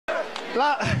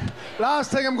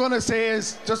Last thing I'm going to say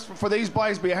is, just for these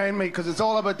boys behind me, because it's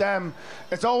all about them.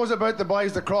 It's always about the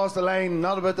boys that cross the line,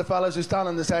 not about the fellas who stand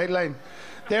on the sideline.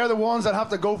 They're the ones that have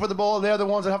to go for the ball. They're the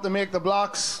ones that have to make the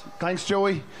blocks. Thanks,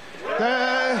 Joey.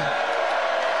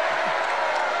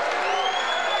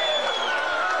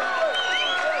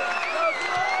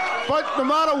 But no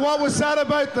matter what was said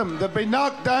about them, they've been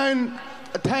knocked down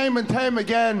time and time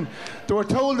again. They were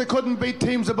told they couldn't beat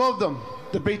teams above them.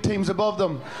 They beat teams above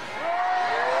them.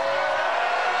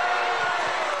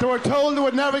 They were told they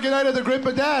would never get out of the grip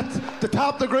of death. They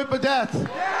topped the grip of death.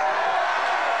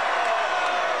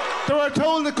 They were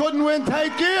told they couldn't win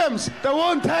tight games. They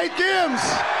won tight games.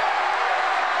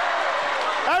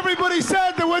 Everybody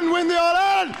said they wouldn't win the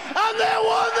All-Ireland, and they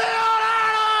won the All-Ireland!